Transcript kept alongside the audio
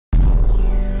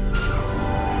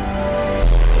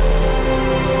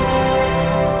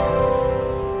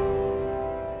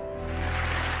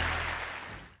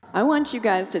I want you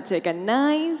guys to take a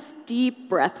nice, deep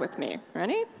breath with me.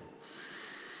 Ready?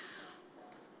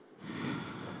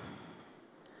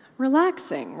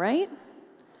 Relaxing, right?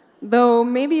 Though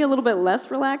maybe a little bit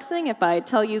less relaxing if I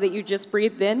tell you that you just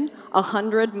breathed in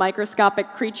 100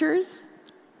 microscopic creatures.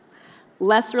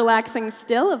 Less relaxing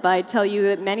still if I tell you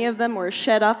that many of them were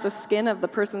shed off the skin of the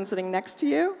person sitting next to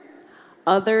you.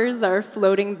 Others are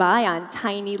floating by on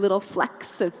tiny little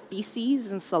flecks of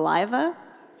feces and saliva.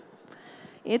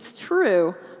 It's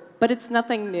true, but it's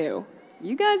nothing new.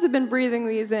 You guys have been breathing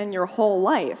these in your whole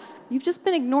life. You've just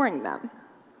been ignoring them.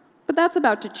 But that's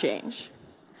about to change.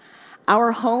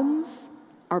 Our homes,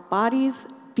 our bodies,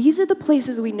 these are the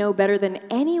places we know better than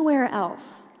anywhere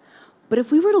else. But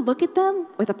if we were to look at them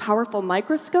with a powerful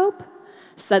microscope,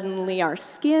 suddenly our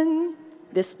skin,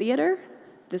 this theater,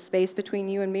 the space between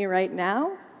you and me right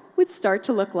now, would start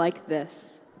to look like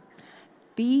this.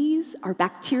 These are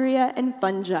bacteria and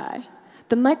fungi,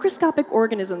 the microscopic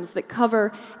organisms that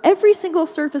cover every single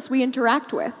surface we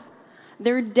interact with.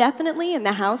 They're definitely in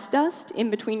the house dust in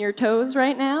between your toes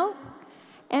right now,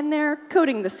 and they're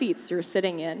coating the seats you're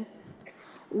sitting in.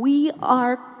 We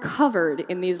are covered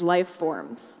in these life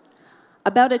forms.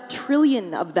 About 1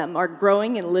 trillion of them are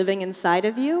growing and living inside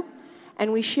of you,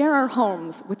 and we share our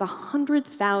homes with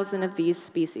 100,000 of these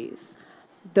species.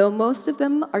 Though most of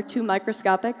them are too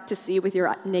microscopic to see with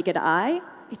your naked eye,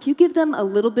 if you give them a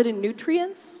little bit of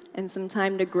nutrients and some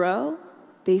time to grow,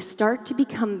 they start to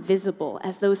become visible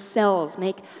as those cells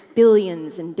make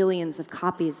billions and billions of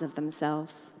copies of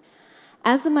themselves.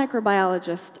 As a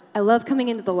microbiologist, I love coming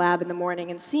into the lab in the morning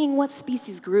and seeing what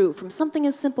species grew from something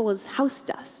as simple as house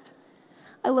dust.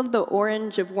 I love the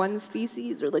orange of one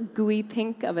species or the gooey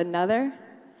pink of another.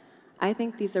 I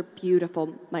think these are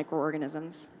beautiful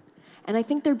microorganisms. And I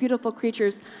think they're beautiful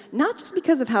creatures not just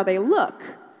because of how they look,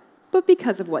 but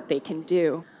because of what they can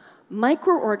do.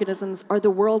 Microorganisms are the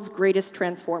world's greatest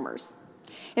transformers.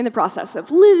 In the process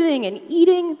of living and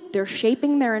eating, they're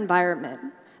shaping their environment.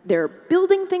 They're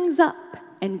building things up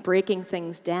and breaking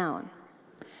things down.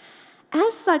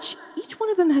 As such, each one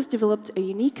of them has developed a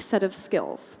unique set of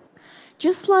skills.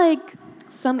 Just like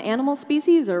some animal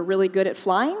species are really good at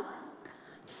flying,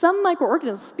 some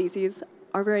microorganism species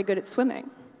are very good at swimming.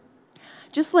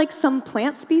 Just like some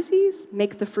plant species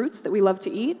make the fruits that we love to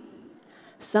eat,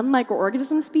 some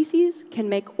microorganism species can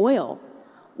make oil,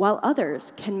 while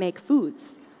others can make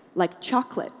foods like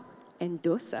chocolate and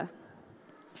dosa.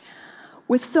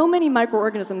 With so many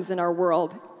microorganisms in our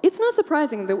world, it's not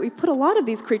surprising that we've put a lot of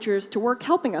these creatures to work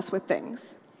helping us with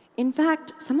things. In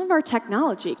fact, some of our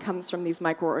technology comes from these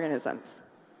microorganisms.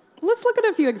 Let's look at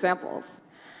a few examples.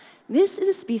 This is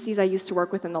a species I used to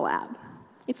work with in the lab.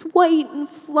 It's white and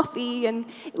fluffy, and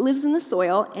it lives in the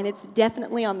soil, and it's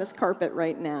definitely on this carpet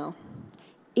right now.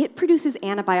 It produces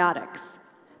antibiotics,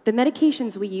 the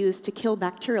medications we use to kill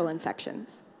bacterial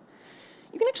infections.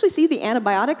 You can actually see the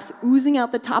antibiotics oozing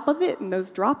out the top of it in those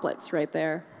droplets right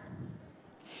there.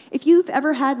 If you've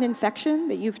ever had an infection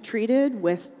that you've treated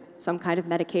with some kind of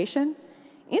medication,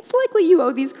 it's likely you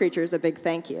owe these creatures a big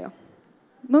thank you.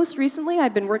 Most recently,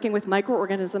 I've been working with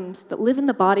microorganisms that live in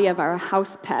the body of our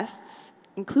house pests,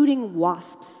 including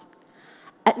wasps.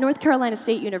 At North Carolina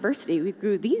State University, we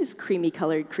grew these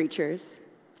creamy-colored creatures.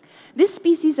 This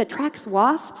species attracts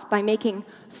wasps by making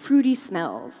fruity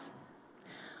smells.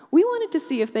 We wanted to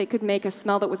see if they could make a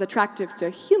smell that was attractive to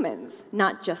humans,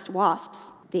 not just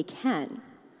wasps. They can.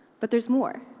 But there's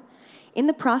more. In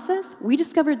the process, we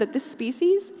discovered that this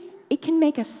species, it can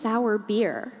make a sour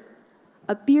beer,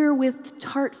 a beer with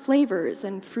tart flavors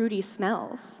and fruity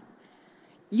smells.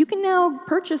 You can now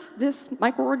purchase this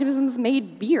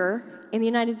microorganisms-made beer in the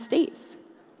United States,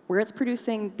 where it's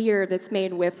producing beer that's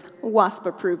made with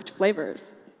WASP-approved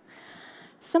flavors.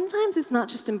 Sometimes it's not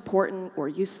just important or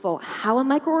useful how a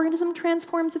microorganism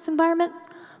transforms its environment,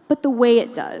 but the way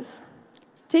it does.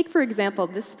 Take, for example,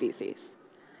 this species.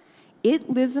 It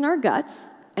lives in our guts,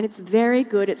 and it's very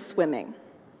good at swimming.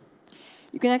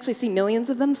 You can actually see millions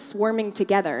of them swarming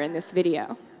together in this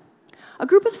video. A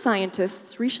group of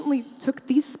scientists recently took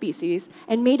these species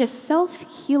and made a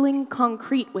self-healing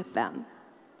concrete with them.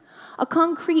 A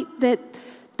concrete that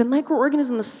the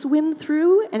microorganisms swim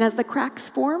through, and as the cracks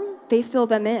form, they fill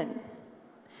them in.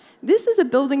 This is a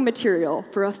building material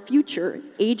for a future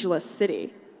ageless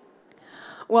city.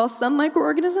 While some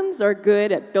microorganisms are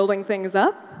good at building things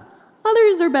up,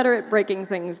 others are better at breaking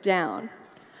things down.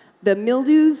 The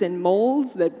mildews and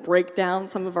molds that break down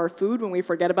some of our food when we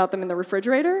forget about them in the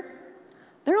refrigerator,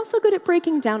 they're also good at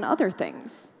breaking down other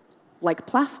things, like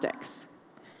plastics.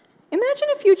 Imagine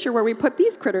a future where we put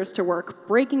these critters to work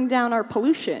breaking down our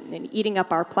pollution and eating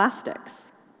up our plastics.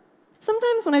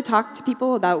 Sometimes when I talk to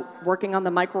people about working on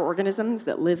the microorganisms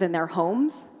that live in their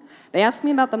homes, they ask me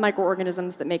about the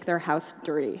microorganisms that make their house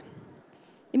dirty.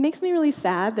 It makes me really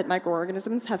sad that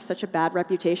microorganisms have such a bad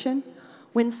reputation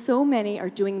when so many are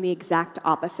doing the exact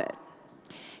opposite.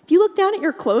 If you look down at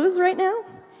your clothes right now,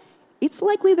 it's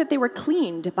likely that they were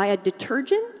cleaned by a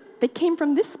detergent that came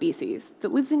from this species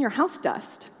that lives in your house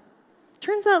dust.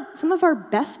 Turns out some of our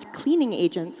best cleaning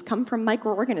agents come from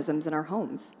microorganisms in our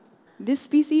homes. This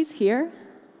species here,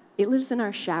 it lives in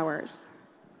our showers.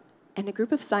 And a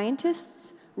group of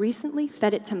scientists recently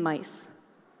fed it to mice.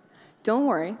 Don't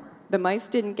worry, the mice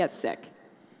didn't get sick.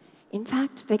 In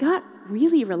fact, they got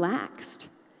really relaxed.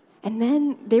 And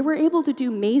then they were able to do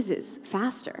mazes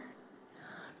faster.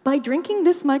 By drinking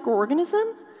this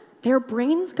microorganism, their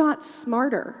brains got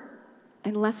smarter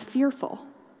and less fearful.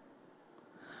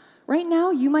 Right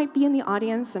now, you might be in the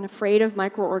audience and afraid of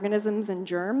microorganisms and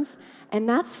germs, and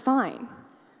that's fine,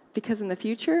 because in the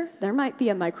future, there might be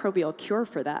a microbial cure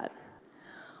for that.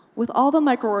 With all the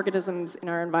microorganisms in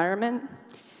our environment,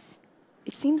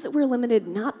 it seems that we're limited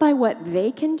not by what they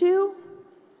can do,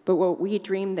 but what we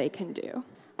dream they can do.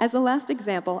 As a last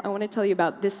example, I want to tell you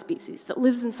about this species that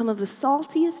lives in some of the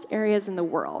saltiest areas in the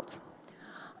world.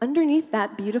 Underneath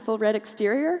that beautiful red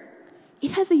exterior,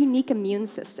 it has a unique immune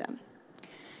system.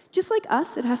 Just like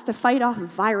us, it has to fight off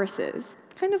viruses,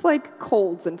 kind of like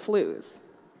colds and flus.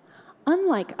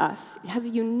 Unlike us, it has a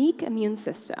unique immune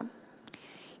system.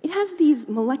 It has these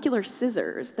molecular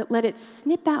scissors that let it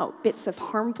snip out bits of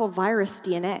harmful virus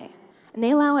DNA, and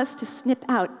they allow us to snip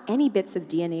out any bits of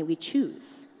DNA we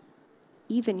choose,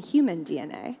 even human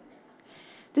DNA.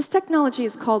 This technology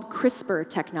is called CRISPR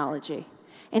technology,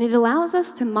 and it allows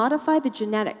us to modify the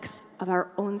genetics of our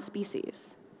own species.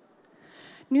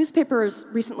 Newspapers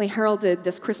recently heralded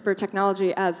this CRISPR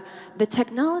technology as the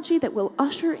technology that will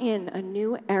usher in a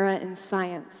new era in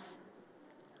science.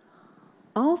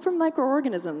 All from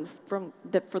microorganisms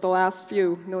that for the last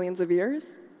few millions of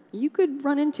years, you could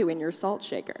run into in your salt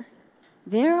shaker.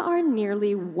 There are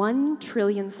nearly 1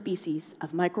 trillion species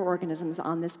of microorganisms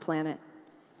on this planet,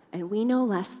 and we know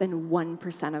less than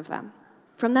 1% of them.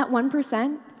 From that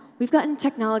 1%, we've gotten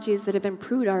technologies that have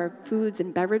improved our foods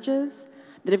and beverages,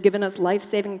 that have given us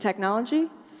life-saving technology,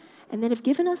 and that have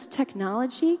given us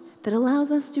technology that allows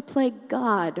us to play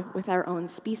God with our own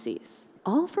species,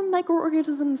 all from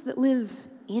microorganisms that live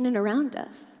in and around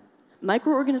us.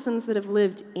 Microorganisms that have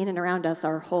lived in and around us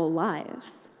our whole lives.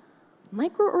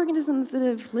 Microorganisms that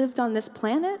have lived on this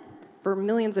planet for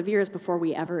millions of years before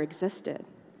we ever existed.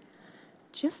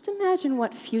 Just imagine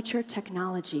what future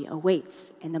technology awaits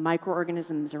in the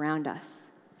microorganisms around us.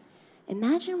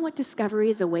 Imagine what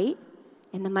discoveries await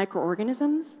in the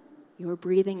microorganisms you're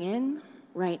breathing in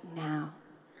right now.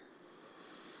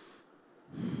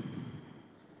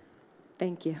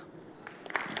 Thank you.